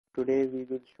Today we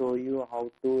will show you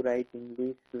how to write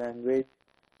English language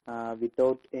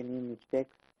without any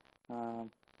mistakes. Uh,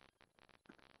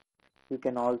 you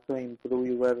can also improve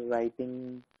your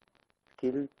writing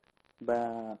skills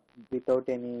without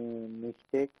any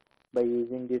mistake by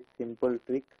using this simple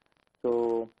trick.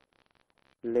 So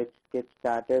let's get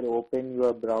started. Open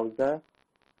your browser,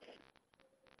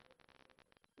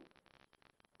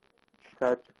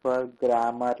 search for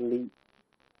Grammarly,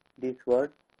 this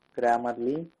word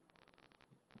Grammarly.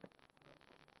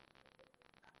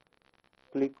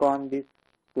 Click on this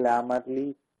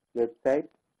Grammarly website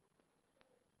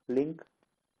link.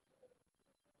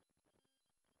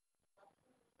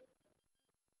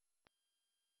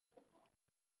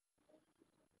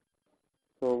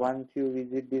 So once you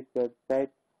visit this website,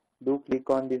 do click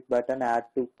on this button, add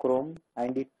to Chrome,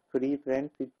 and it's free,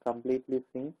 friends. It's completely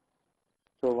free.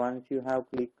 So once you have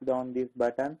clicked on this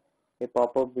button, a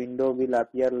pop-up window will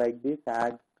appear like this.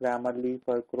 Add Grammarly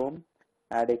for Chrome,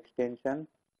 add extension.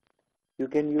 You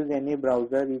can use any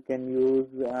browser. You can use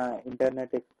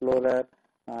Internet Explorer,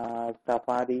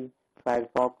 Safari,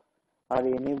 Firefox, or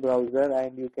any browser,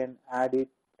 and you can add it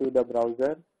to the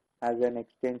browser as an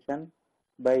extension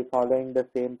by following the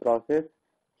same process.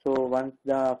 So once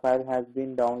the file has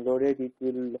been downloaded, it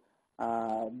will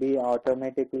be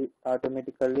automatically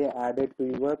added to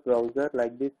your browser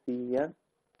like this. See here,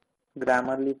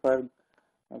 Grammarly for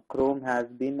Chrome has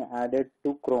been added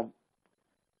to Chrome.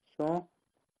 So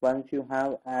once you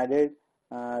have added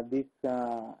this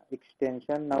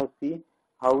extension, now see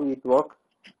how it works.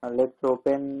 Let's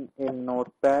open a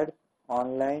notepad,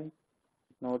 online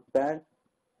notepad.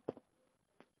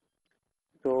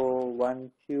 So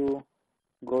once you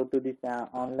go to this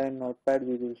online notepad,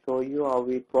 we will show you how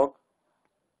it works.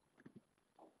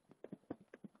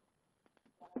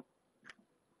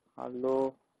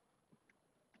 Hello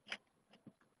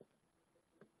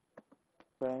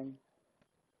friends,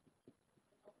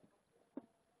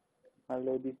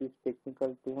 hello, this is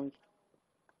Technical Tools.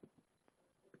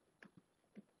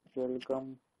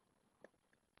 Welcome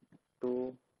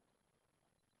to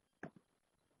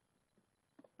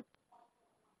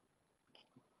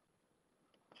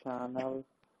channel.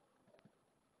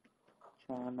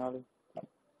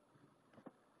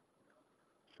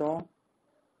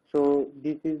 So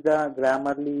this is the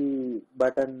Grammarly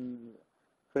button,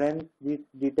 friends. This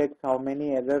detects how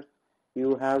many errors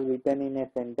you have written in a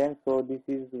sentence. So this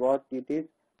is what it is.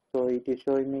 So it is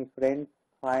showing me friends,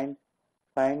 finds,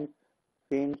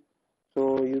 fins.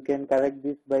 So you can correct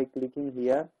this by clicking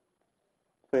here,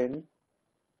 friends.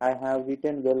 I have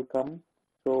written welcome.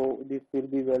 So this will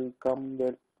be welcome,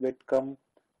 welcome.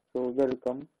 So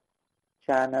welcome,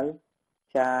 channel,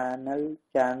 channel.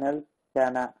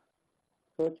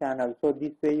 So channel. So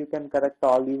this way you can correct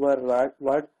all your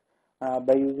words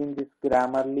by using this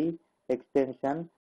Grammarly extension.